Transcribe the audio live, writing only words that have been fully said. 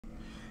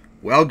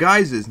Well,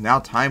 guys, it is now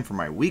time for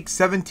my Week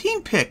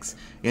 17 picks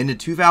in the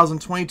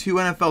 2022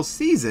 NFL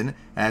season,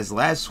 as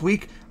last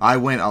week I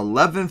went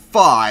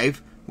 11-5,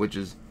 which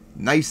is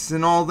nice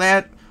and all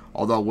that,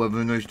 although it would have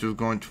been nice to have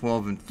gone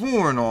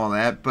 12-4 and all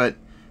that, but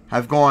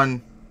have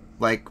gone,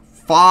 like,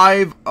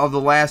 5 of the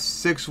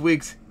last 6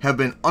 weeks have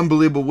been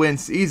unbelievable win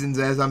seasons,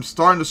 as I'm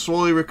starting to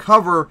slowly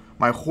recover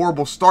my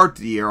horrible start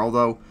to the year,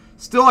 although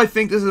still I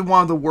think this is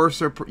one of the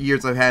worst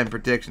years I've had in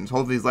predictions.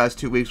 Hopefully these last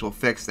 2 weeks will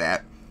fix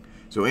that.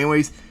 So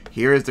anyways,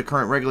 here is the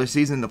current regular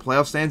season. The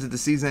playoff stands at the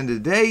season end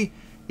of the day.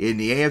 In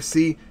the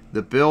AFC,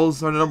 the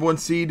Bills are the number 1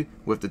 seed,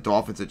 with the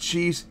Dolphins at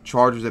Chiefs,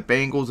 Chargers at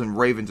Bengals, and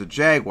Ravens at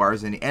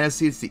Jaguars. In the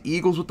NFC, it's the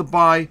Eagles with the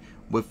bye,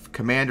 with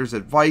Commanders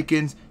at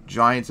Vikings,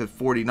 Giants at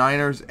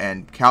 49ers,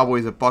 and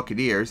Cowboys at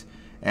Buccaneers.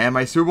 And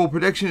my Super Bowl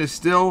prediction is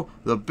still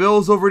the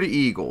Bills over the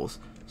Eagles.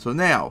 So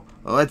now,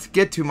 let's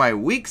get to my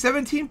Week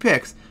 17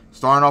 picks,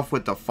 starting off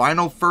with the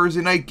final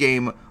Thursday night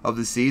game of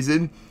the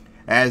season,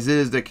 as it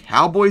is the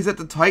Cowboys at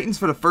the Titans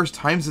for the first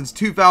time since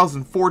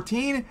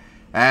 2014,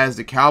 as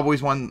the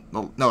Titans won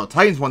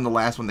the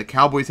last one. The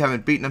Cowboys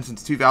haven't beaten them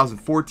since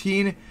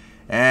 2014,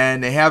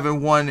 and the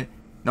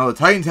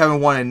Titans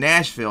haven't won in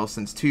Nashville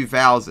since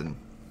 2000,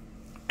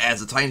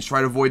 as the Titans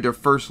try to avoid their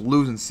first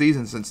losing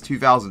season since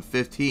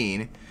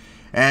 2015.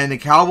 And the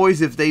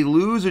Cowboys, if they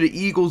lose or the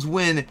Eagles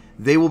win,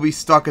 they will be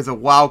stuck as a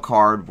wild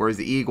card, whereas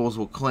the Eagles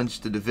will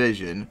clinch the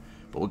division.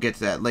 But we'll get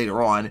to that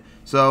later on.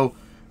 So,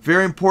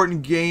 very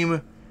important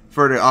game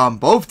for the,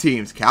 both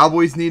teams.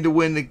 Cowboys need to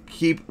win to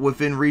keep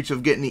within reach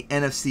of getting the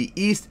NFC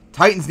East.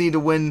 Titans need to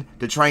win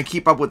to try and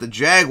keep up with the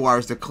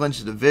Jaguars to clinch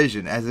the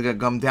division, as it's going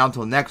to come down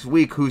till next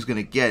week who's going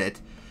to get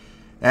it.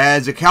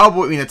 As the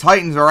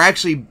Titans are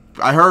actually,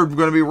 I heard,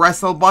 going to be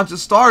resting a bunch of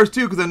stars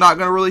too, because they're not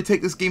going to really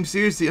take this game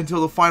seriously until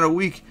the final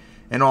week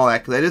and all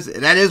that.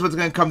 That is what's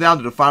going to come down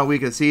to the final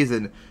week of the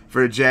season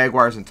for the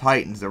Jaguars and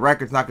Titans. The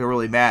record's not going to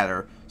really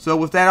matter. So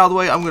with that out of the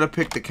way, I'm going to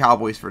pick the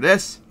Cowboys for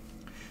this.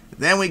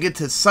 Then we get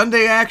to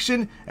Sunday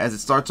action, as it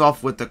starts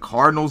off with the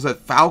Cardinals at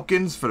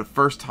Falcons for the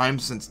first time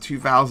since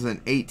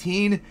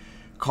 2018.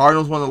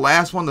 Cardinals won the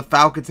last one. The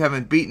Falcons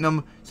haven't beaten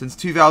them since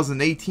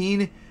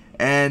 2018.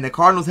 And the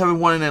Cardinals haven't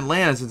won in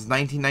Atlanta since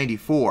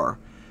 1994.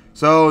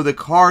 So the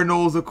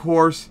Cardinals, of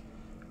course,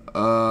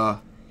 oh,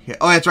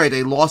 that's right,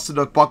 they lost to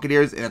the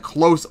Buccaneers in a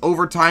close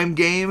overtime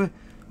game.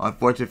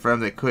 Unfortunate for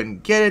them, they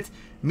couldn't get it.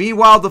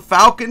 Meanwhile, the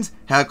Falcons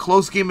had a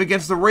close game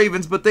against the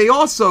Ravens, but they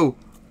also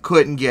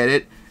couldn't get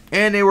it.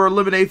 And they were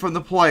eliminated from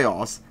the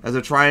playoffs, as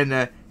they're trying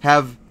to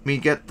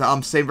get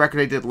the same record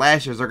they did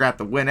last year, so they're going to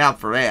have to win out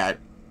for that.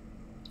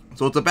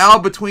 So it's a battle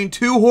between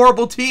two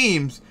horrible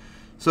teams.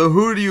 So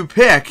who do you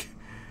pick?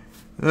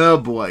 Oh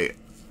boy.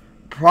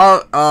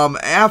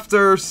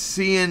 After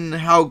seeing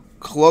how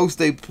close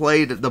they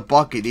played the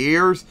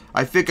Buccaneers,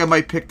 I think I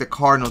might pick the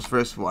Cardinals for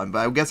this one. But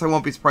I guess I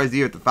won't be surprised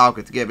either if the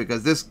Falcons get it,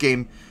 because this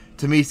game,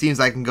 to me, seems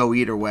like it can go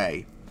either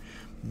way.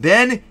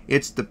 Then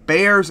it's the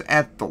Bears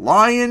at the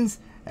Lions.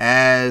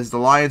 As the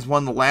Lions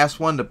won the last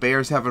one, the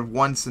Bears haven't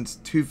won since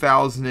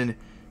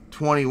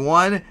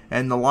 2021,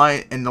 and the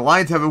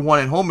Lions haven't won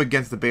at home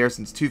against the Bears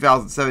since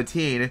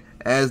 2017,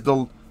 as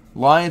the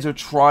Lions are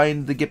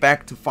trying to get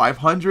back to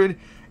 500,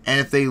 and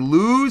if they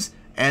lose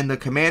and the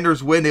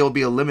Commanders win, they will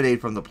be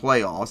eliminated from the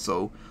playoffs.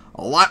 So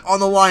a lot on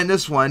the line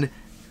this one,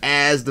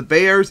 as the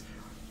Bears,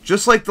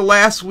 just like the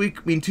last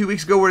week, 2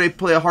 weeks ago, where they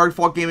played a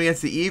hard-fought game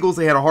against the Eagles,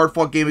 they had a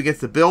hard-fought game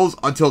against the Bills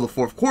until the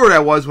fourth quarter,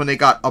 that was, when they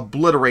got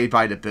obliterated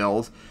by the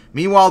Bills.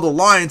 Meanwhile, the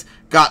Lions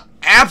got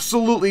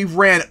absolutely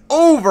ran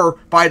over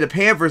by the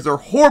Panthers. Their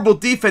horrible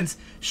defense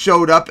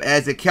showed up,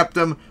 as it kept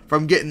them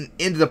from getting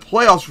into the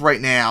playoffs right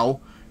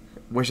now,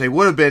 which they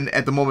would have been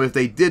at the moment if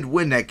they did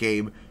win that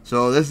game.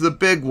 So this is a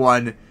big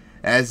one,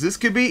 as this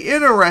could be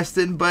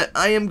interesting, but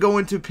I am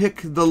going to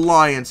pick the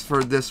Lions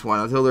for this one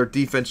until their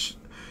defense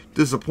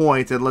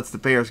disappoints and lets the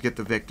Bears get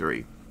the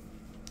victory.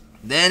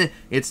 Then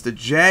it's the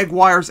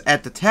Jaguars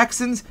at the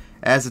Texans,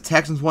 as the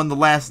Texans won the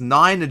last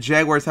 9. The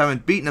Jaguars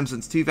haven't beaten them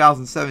since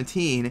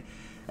 2017,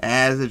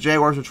 as the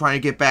Jaguars are trying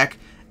to get back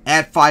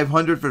at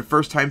 500 for the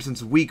first time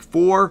since week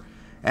 4,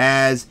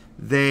 as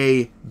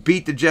they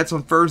beat the Jets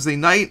on Thursday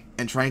night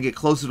and try and get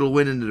closer to a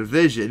win in the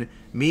division.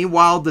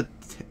 Meanwhile, the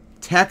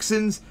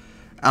Texans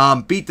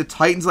beat the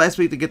Titans last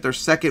week to get their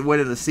second win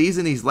of the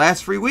season. These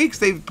last 3 weeks,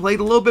 they've played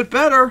a little bit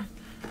better.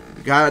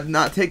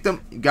 Gotta take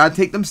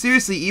them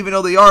seriously, even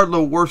though they are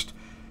the worst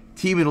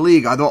team in the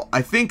league.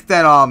 I think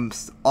that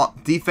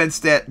defense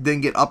stat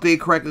didn't get updated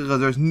correctly, because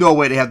there's no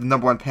way they have the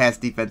number 1 pass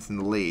defense in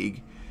the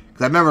league.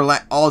 Because I remember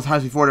all the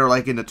times before they were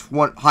like in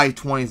the high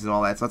 20s and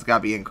all that, so that's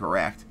gotta be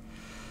incorrect.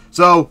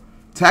 So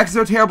Texans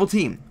are a terrible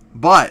team,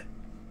 but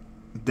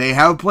they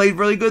haven't played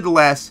really good the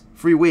last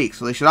 3 weeks,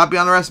 so they should not be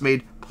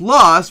underestimated.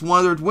 Plus, one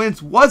of their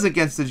wins was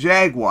against the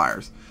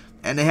Jaguars,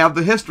 and they have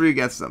the history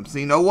against them. So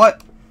you know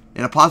what?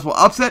 In a possible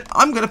upset,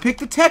 I'm going to pick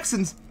the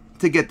Texans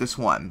to get this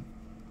one.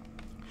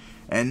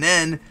 And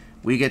then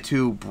we get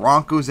to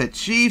Broncos at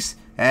Chiefs,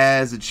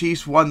 as the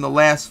Chiefs won the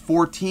last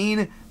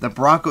 14. The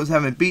Broncos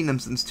haven't beaten them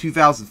since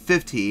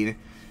 2015.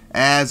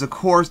 As, of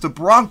course, the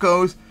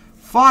Broncos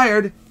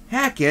fired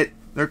Hackett,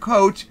 their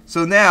coach.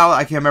 So now,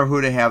 I can't remember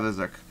who they have as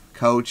their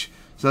coach.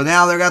 So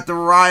now they got to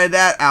ride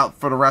that out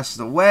for the rest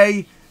of the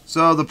way.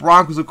 So the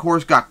Broncos, of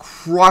course, got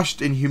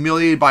crushed and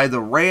humiliated by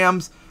the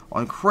Rams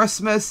on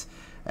Christmas.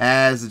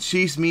 As the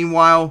Chiefs,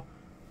 meanwhile,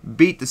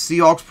 beat the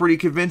Seahawks pretty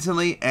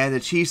convincingly. And the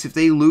Chiefs, if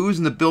they lose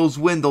and the Bills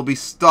win, they'll be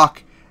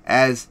stuck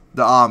as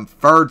the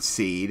third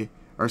seed,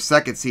 or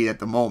second seed at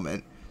the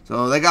moment.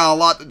 So they got a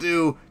lot to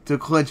do to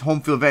clinch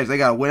home field advantage. They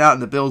got to win out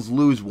and the Bills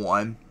lose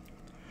one.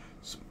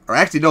 Or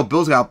actually, no,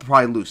 Bills got to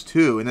probably lose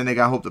two. And then they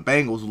got to hope the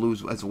Bengals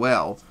lose as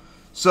well.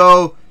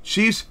 So,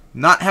 Chiefs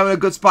not having a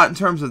good spot in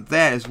terms of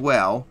that as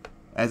well.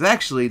 As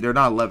actually, they're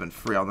not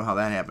 11-3. I don't know how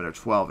that happened. They're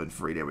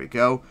 12-3. There we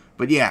go.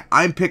 But yeah,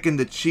 I'm picking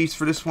the Chiefs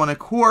for this one, of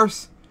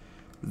course.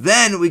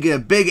 Then we get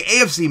a big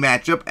AFC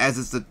matchup as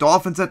it's the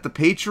Dolphins at the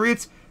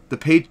Patriots.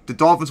 The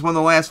Dolphins won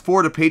the last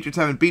four. The Patriots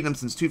haven't beaten them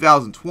since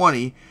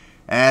 2020.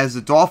 As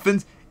the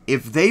Dolphins,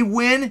 if they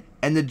win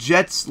and the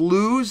Jets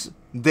lose,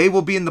 they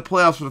will be in the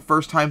playoffs for the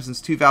first time since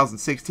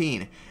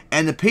 2016.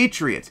 And the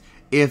Patriots,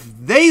 if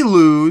they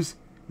lose,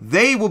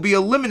 they will be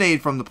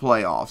eliminated from the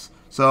playoffs.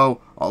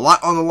 So, a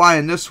lot on the line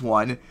in this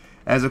one.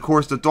 As, of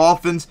course, the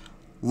Dolphins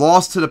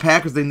lost to the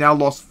Packers. They now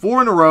lost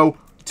 4 in a row.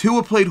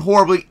 Tua played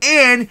horribly,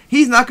 and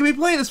he's not going to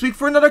be playing this week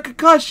for another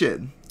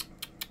concussion.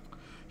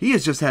 He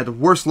has just had the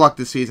worst luck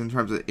this season in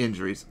terms of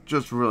injuries.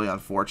 Just really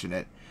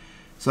unfortunate.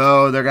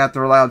 So, they're going to have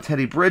to rely on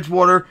Teddy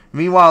Bridgewater.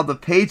 Meanwhile, the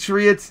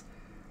Patriots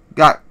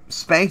got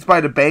spanked by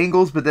the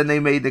Bengals, but then they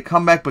made the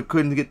comeback but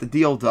couldn't get the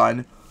deal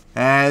done.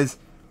 As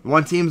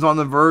one team's on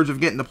the verge of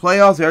getting the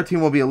playoffs, the other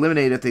team will be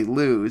eliminated if they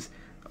lose.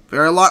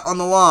 Very a lot on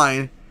the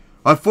line.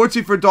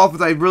 Unfortunately for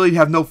Dolphins, I really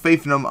have no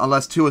faith in them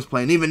unless Tua's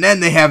playing. Even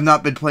then, they have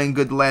not been playing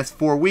good the last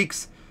 4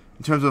 weeks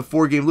in terms of a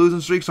 4-game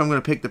losing streak, so I'm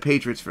going to pick the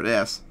Patriots for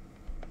this.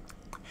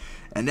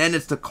 And then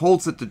it's the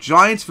Colts at the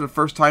Giants for the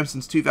first time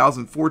since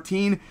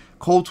 2014.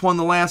 Colts won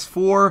the last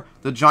 4.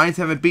 The Giants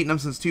haven't beaten them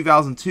since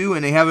 2002,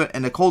 and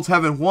the Colts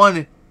haven't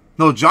won.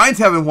 No, Giants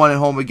haven't won at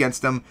home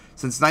against them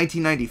since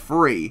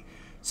 1993.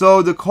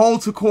 So the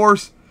Colts, of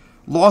course,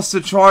 lost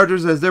to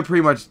Chargers as they're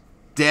pretty much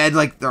dead.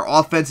 Like, their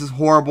offense is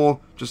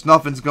horrible. Just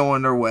nothing's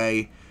going their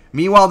way.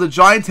 Meanwhile, the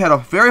Giants had a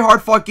very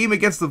hard-fought game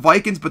against the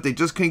Vikings, but they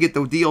just couldn't get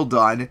the deal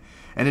done.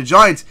 And the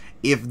Giants,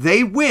 if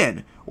they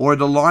win, or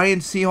the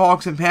Lions,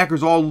 Seahawks, and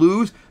Packers all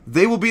lose,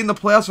 they will be in the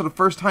playoffs for the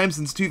first time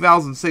since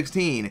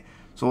 2016.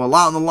 So a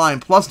lot on the line,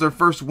 plus their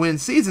first win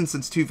season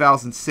since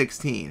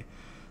 2016.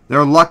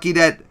 They're lucky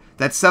that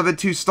that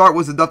 7-2 start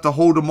was enough to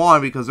hold them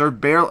on because they're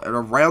barely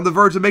around the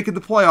verge of making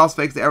the playoffs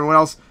thanks to everyone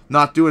else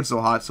not doing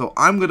so hot. So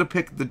I'm going to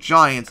pick the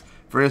Giants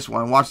for this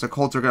one. Watch, the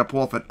Colts are going to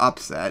pull off an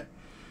upset.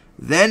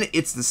 Then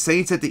it's the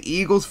Saints at the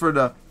Eagles for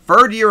the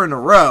third year in a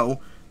row.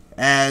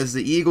 As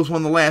the Eagles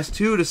won the last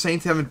 2, the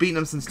Saints haven't beaten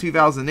them since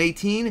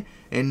 2018,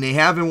 and they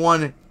haven't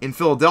won in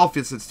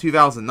Philadelphia since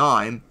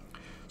 2009.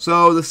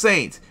 So the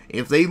Saints,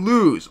 if they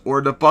lose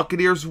or the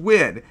Buccaneers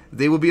win,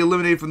 they will be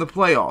eliminated from the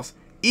playoffs.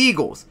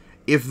 Eagles,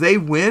 if they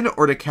win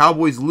or the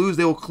Cowboys lose,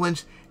 they will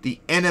clinch the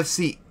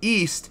NFC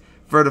East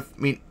for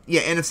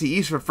NFC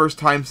East for the first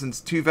time since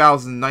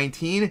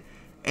 2019.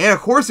 And of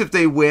course, if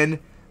they win,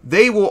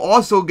 they will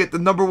also get the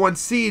number 1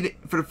 seed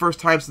for the first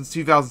time since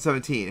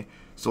 2017.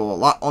 So a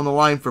lot on the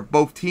line for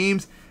both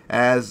teams.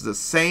 As the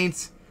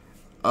Saints,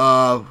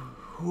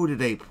 who did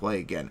they play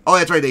again? Oh,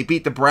 that's right, they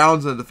beat the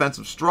Browns in a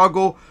defensive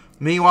struggle.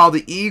 Meanwhile,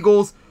 the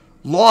Eagles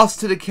lost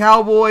to the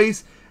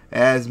Cowboys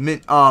as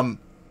Jalen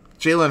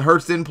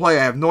Hurts didn't play.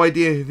 I have no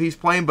idea if he's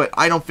playing, but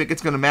I don't think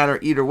it's going to matter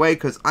either way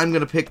because I'm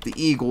going to pick the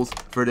Eagles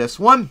for this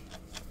one.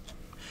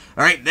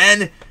 All right,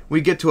 then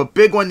we get to a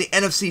big one, the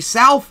NFC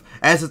South,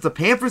 as it's the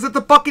Panthers at the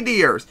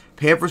Buccaneers.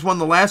 Panthers won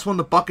the last one.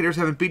 The Buccaneers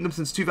haven't beaten them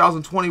since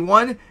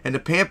 2021, and the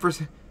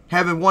Panthers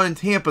haven't won in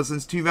Tampa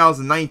since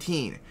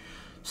 2019.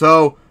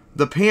 So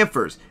the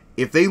Panthers,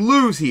 if they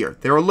lose here,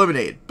 they're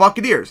eliminated.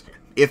 Buccaneers,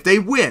 if they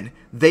win,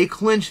 they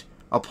clinch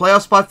a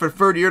playoff spot for the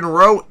third year in a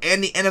row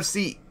and the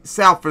NFC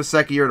South for the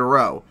second year in a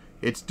row.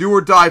 It's do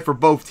or die for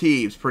both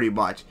teams, pretty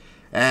much.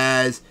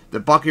 As the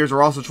Buccaneers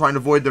are also trying to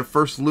avoid their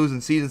first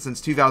losing season since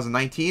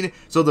 2019.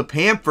 So the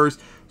Panthers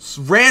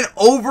ran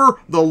over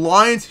the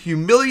Lions,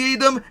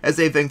 humiliated them as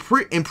they've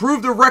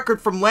improved their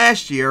record from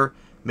last year.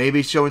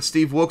 Maybe showing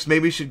Steve Wilkes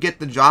maybe should get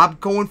the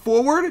job going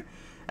forward,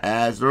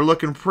 as they're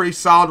looking pretty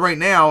solid right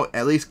now,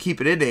 at least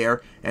keep it in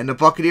there. And the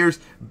Buccaneers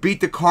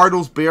beat the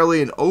Cardinals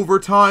barely in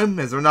overtime,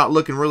 as they're not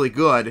looking really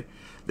good.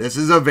 This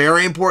is a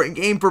very important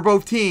game for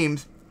both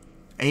teams.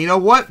 And you know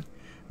what?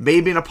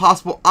 Maybe in a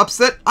possible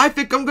upset, I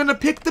think I'm going to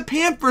pick the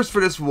Panthers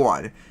for this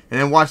one. And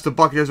then watch, the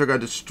Buccaneers are going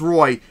to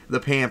destroy the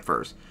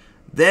Panthers.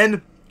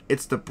 Then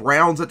it's the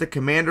Browns at the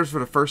Commanders for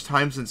the first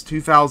time since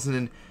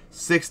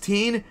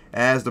 2016,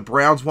 as the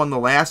Browns won the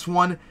last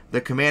one.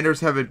 The Commanders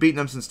haven't beaten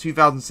them since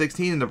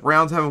 2016, and the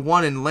Browns haven't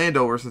won in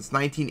Landover since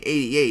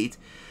 1988.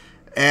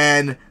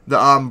 And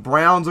the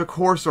Browns, of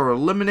course, are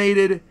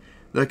eliminated.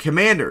 The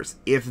Commanders,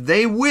 if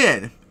they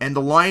win and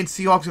the Lions,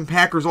 Seahawks, and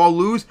Packers all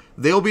lose,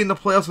 they'll be in the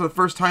playoffs for the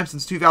first time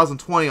since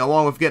 2020,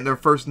 along with getting their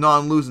first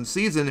non-losing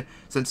season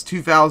since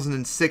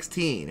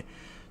 2016.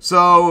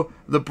 So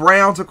the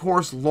Browns, of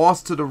course,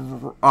 lost to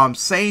the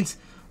Saints.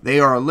 They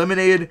are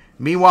eliminated.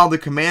 Meanwhile, the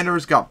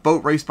Commanders got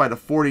boat raced by the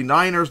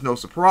 49ers. No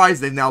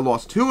surprise. They've now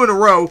lost 2 in a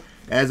row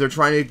as they're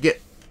trying to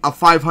get a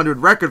 500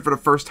 record for the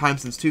first time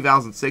since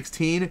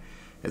 2016.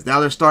 As now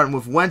they're starting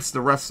with Wentz the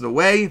rest of the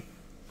way.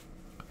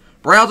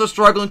 Browns are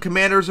struggling.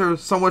 Commanders are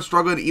somewhat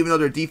struggling, even though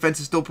their defense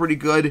is still pretty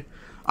good.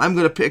 I'm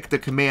going to pick the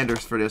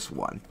Commanders for this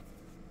one.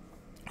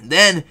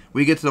 Then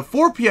we get to the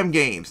 4 p.m.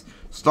 games.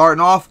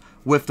 Starting off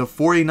with the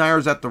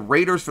 49ers at the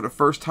Raiders for the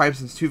first time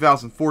since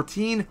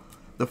 2014.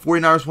 The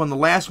 49ers won the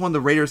last one.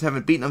 The Raiders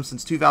haven't beaten them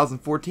since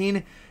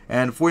 2014.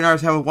 And the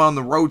 49ers haven't won on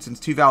the road since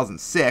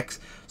 2006.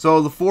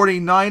 So the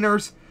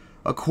 49ers,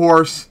 of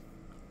course,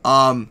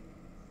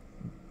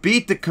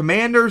 beat the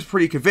Commanders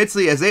pretty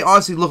convincingly, as they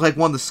honestly look like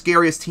one of the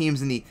scariest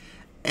teams in the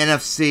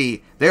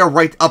NFC. They are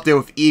right up there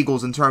with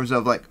Eagles in terms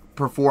of like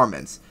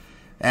performance.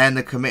 And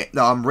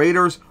the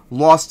Raiders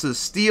lost to the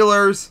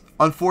Steelers,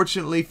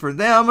 unfortunately for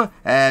them,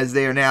 as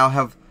they are now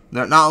have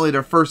not only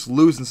their first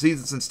losing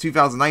season since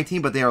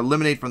 2019, but they are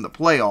eliminated from the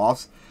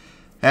playoffs.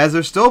 As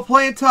they're still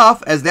playing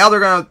tough, as now they're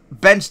going to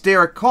bench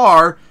Derek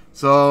Carr,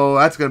 so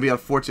that's going to be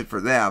unfortunate for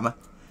them.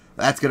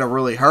 That's going to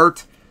really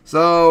hurt.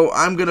 So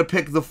I'm going to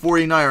pick the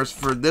 49ers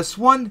for this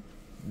one.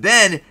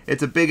 Then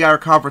it's a big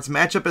out-of-conference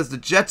matchup as the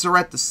Jets are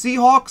at the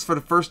Seahawks for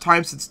the first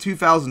time since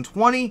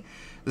 2020.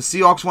 The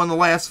Seahawks won the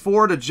last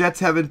 4. The Jets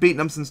haven't beaten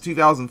them since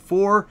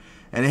 2004.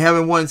 And they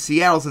haven't won in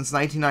Seattle since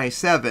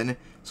 1997.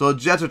 So the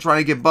Jets are trying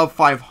to get above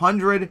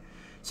 500.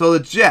 So the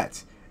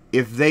Jets,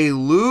 if they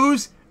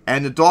lose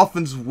and the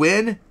Dolphins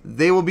win,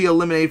 they will be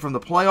eliminated from the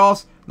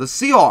playoffs. The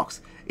Seahawks,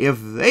 if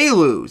they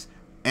lose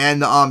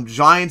and the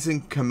Giants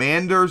and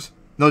Commanders,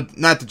 no,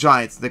 not the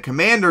Giants, the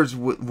Commanders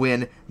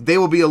win, they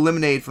will be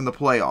eliminated from the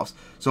playoffs.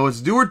 So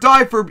it's do or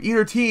die for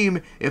either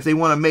team if they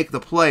want to make the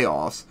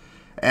playoffs.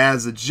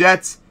 As the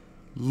Jets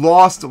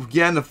lost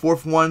again, the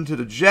 4th one to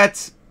the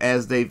Jets,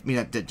 as they've,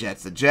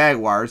 the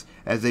Jaguars,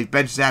 as they've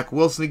benched Zach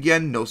Wilson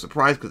again. No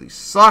surprise because he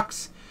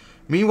sucks.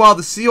 Meanwhile,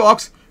 the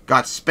Seahawks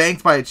got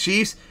spanked by the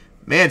Chiefs.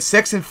 Man,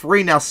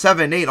 6-3, now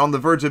 7-8, on the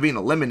verge of being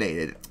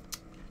eliminated.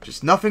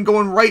 Just nothing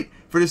going right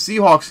for the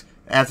Seahawks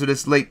after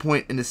this late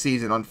point in the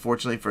season,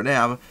 unfortunately for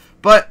them.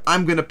 But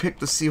I'm going to pick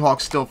the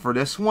Seahawks still for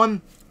this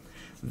one.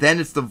 Then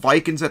it's the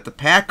Vikings at the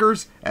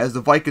Packers. As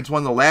the Vikings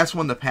won the last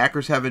one, the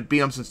Packers haven't beat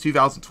them since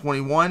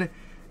 2021.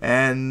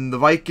 And the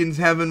Vikings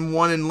haven't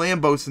won in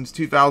Lambeau since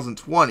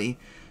 2020.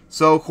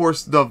 So, of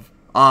course, the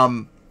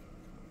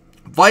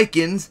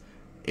Vikings,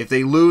 if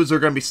they lose, they're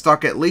going to be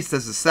stuck at least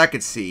as the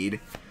 2nd seed.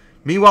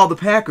 Meanwhile, the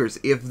Packers,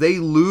 if they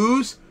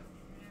lose,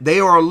 they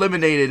are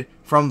eliminated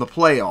from the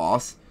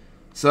playoffs.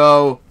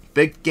 So,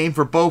 big game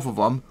for both of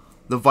them.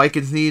 The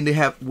Vikings need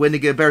to win to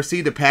get a better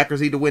seed. The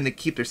Packers need to win to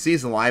keep their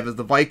season alive, as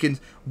the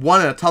Vikings won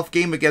in a tough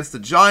game against the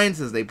Giants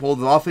as they pulled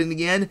it off in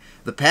the end.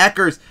 The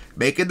Packers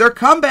making their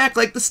comeback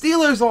like the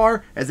Steelers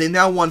are, as they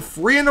now won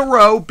 3 in a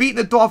row, beating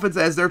the Dolphins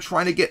as they're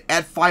trying to get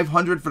at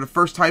 500 for the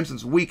first time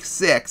since Week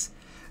 6,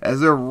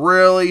 as they're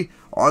really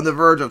on the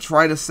verge of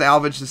trying to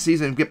salvage the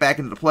season and get back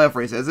into the playoff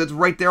race, as it's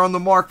right there on the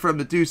mark for them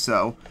to do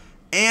so.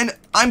 And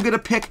I'm going to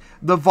pick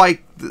the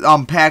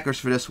Packers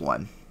for this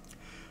one.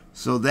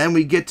 So then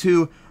we get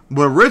to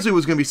what originally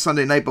was going to be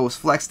Sunday night, but was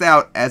flexed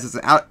out as it's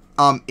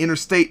an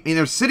inter-city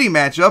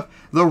matchup.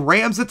 The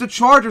Rams at the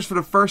Chargers for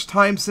the first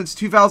time since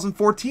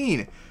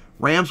 2014.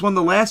 Rams won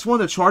the last one.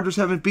 The Chargers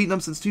haven't beaten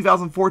them since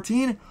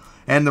 2014.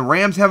 And the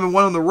Rams haven't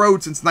won on the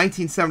road since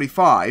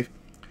 1975.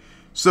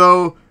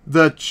 So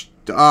the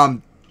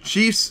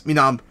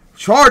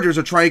Chargers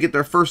are trying to get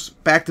their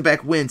first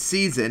back-to-back win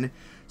season.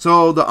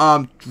 So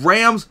the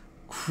Rams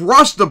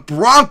crushed the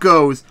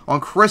Broncos on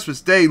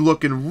Christmas Day,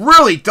 looking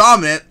really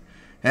dominant,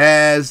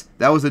 as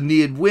that was a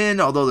needed win,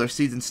 although their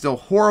season's still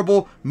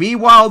horrible.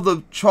 Meanwhile,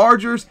 the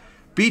Chargers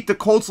beat the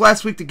Colts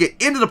last week to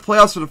get into the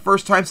playoffs for the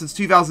first time since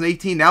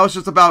 2018. Now it's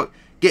just about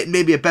getting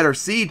maybe a better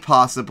seed,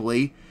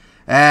 possibly,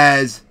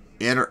 as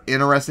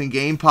interesting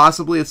game,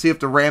 possibly. Let's see if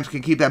the Rams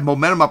can keep that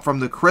momentum up from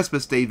the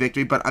Christmas Day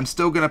victory, but I'm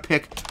still going to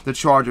pick the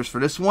Chargers for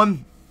this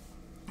one.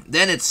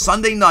 Then it's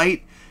Sunday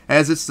night,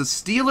 as it's the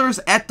Steelers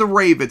at the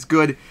Ravens.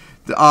 Good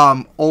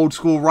old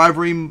school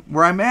rivalry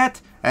where I'm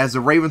at, as the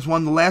Ravens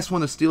won the last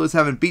one. The Steelers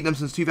haven't beaten them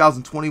since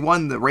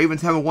 2021. The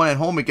Ravens haven't won at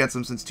home against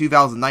them since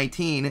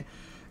 2019.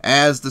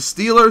 As the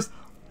Steelers,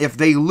 if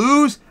they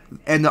lose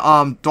and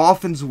the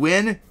Dolphins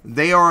win,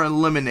 they are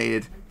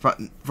eliminated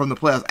from the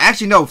playoffs.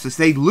 Actually, no, since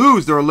they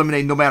lose, they're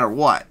eliminated no matter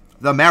what.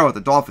 No matter what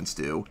the Dolphins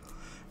do.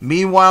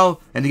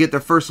 Meanwhile, and to get their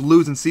first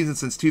losing season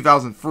since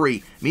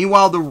 2003.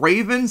 Meanwhile, the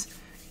Ravens,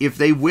 if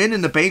they win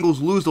and the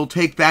Bengals lose, they'll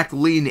take back the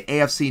lead in the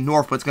AFC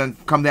North, but it's going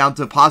to come down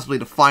to possibly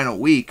the final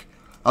week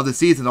of the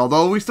season,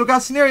 although we still got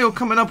a scenario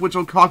coming up which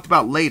we'll talk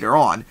about later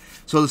on.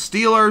 So the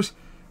Steelers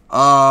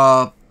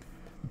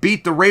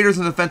beat the Raiders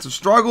in defensive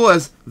struggle,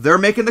 as they're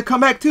making the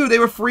comeback too. They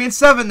were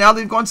 3-7, now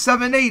they've gone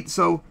 7-8,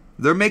 so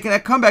they're making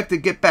that comeback to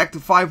get back to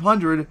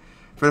 500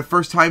 for the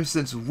first time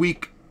since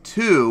Week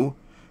 2.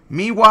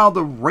 Meanwhile,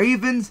 the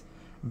Ravens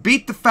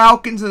beat the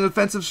Falcons in a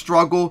defensive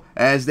struggle,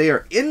 as they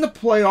are in the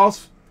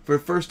playoffs for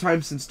the first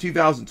time since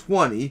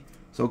 2020.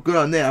 So good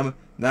on them.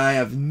 Now I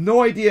have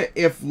no idea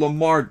if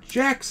Lamar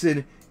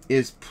Jackson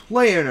is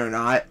playing or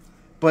not.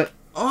 But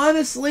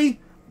honestly,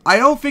 I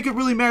don't think it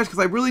really matters because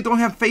I really don't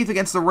have faith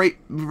against the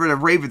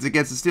Ravens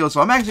against the Steelers.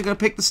 So I'm actually going to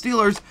pick the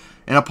Steelers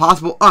in a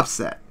possible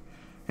upset.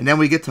 And then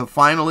we get to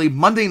finally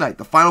Monday night.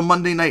 The final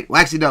Monday night.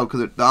 Well, actually, no,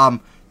 because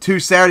 2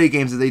 Saturday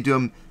games that they do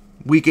them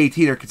Week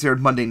 18 are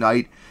considered Monday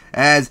night.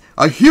 As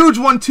a huge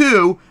one,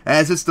 too,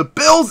 as it's the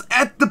Bills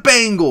at the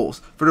Bengals.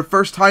 For the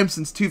first time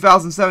since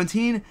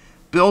 2017,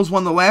 Bills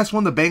won the last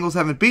one. The Bengals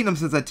haven't beaten them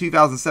since that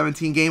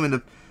 2017 game,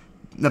 and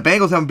the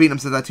Bengals haven't beaten them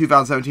since that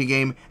 2017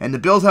 game, and the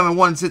Bills haven't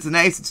won in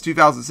Cincinnati since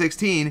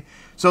 2016.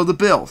 So the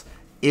Bills,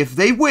 if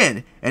they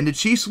win and the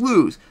Chiefs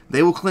lose,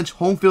 they will clinch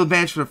home field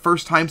advantage for the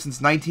first time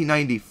since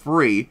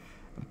 1993.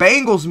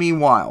 Bengals,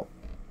 meanwhile,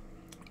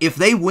 if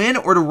they win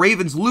or the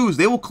Ravens lose,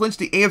 they will clinch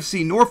the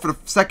AFC North for the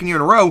second year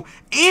in a row.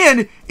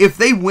 And if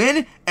they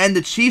win and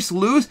the Chiefs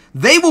lose,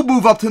 they will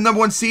move up to the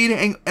 #1 seed,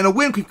 and a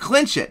win could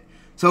clinch it.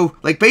 So,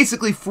 like,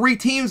 basically 3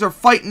 teams are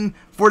fighting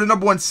for the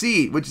 #1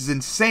 seed, which is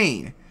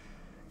insane.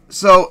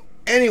 So,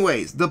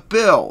 anyways, the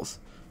Bills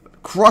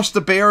crushed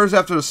the Bears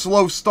after a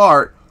slow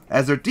start,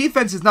 as their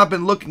defense has not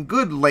been looking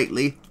good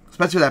lately,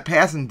 especially that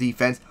passing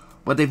defense.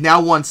 But they've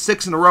now won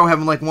 6 in a row,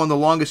 having like one of the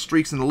longest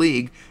streaks in the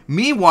league.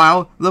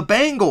 Meanwhile, the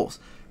Bengals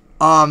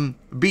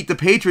beat the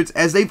Patriots,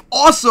 as they've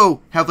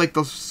also have like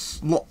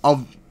one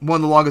of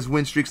the longest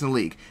win streaks in the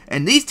league.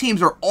 And these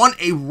teams are on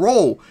a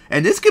roll,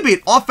 and this could be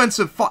an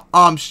offensive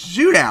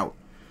shootout.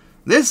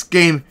 This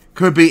game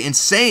could be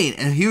insane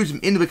and a huge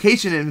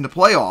indication in the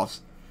playoffs.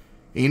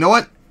 And you know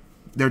what?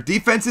 Their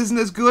defense isn't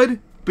as good,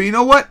 but you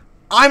know what?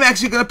 I'm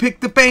actually going to pick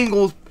the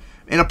Bengals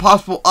in a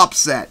possible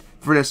upset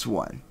for this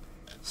one.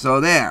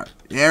 So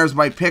there's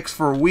my picks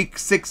for week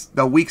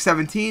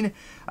 17.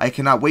 I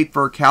cannot wait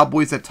for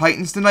Cowboys at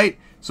Titans tonight.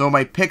 So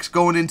my picks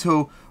going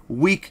into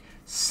week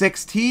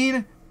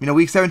 16,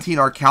 week 17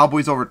 are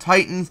Cowboys over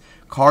Titans,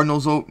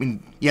 Cardinals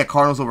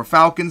over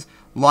Falcons,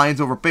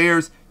 Lions over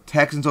Bears,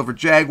 Texans over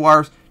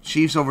Jaguars,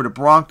 Chiefs over the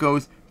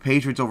Broncos,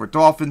 Patriots over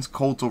Dolphins,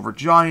 Colts over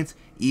Giants,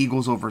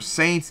 Eagles over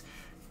Saints,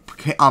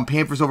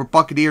 Panthers over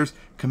Buccaneers,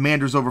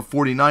 Commanders over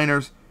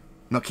 49ers,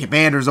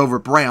 Commanders over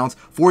Browns,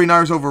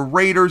 49ers over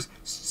Raiders,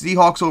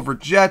 Seahawks over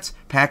Jets,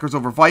 Packers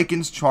over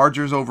Vikings,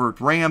 Chargers over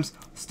Rams,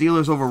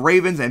 Steelers over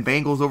Ravens, and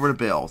Bengals over the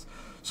Bills.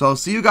 So I'll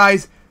see you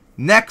guys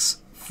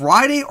next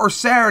Friday or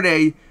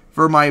Saturday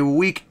for my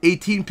Week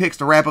 18 picks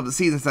to wrap up the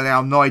season. So I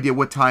have no idea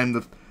what time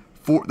the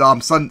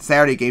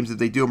Saturday games, if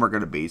they do them, are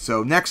going to be.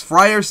 So next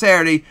Friday or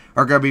Saturday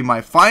are going to be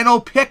my final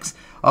picks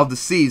of the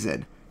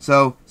season.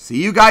 So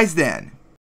see you guys then.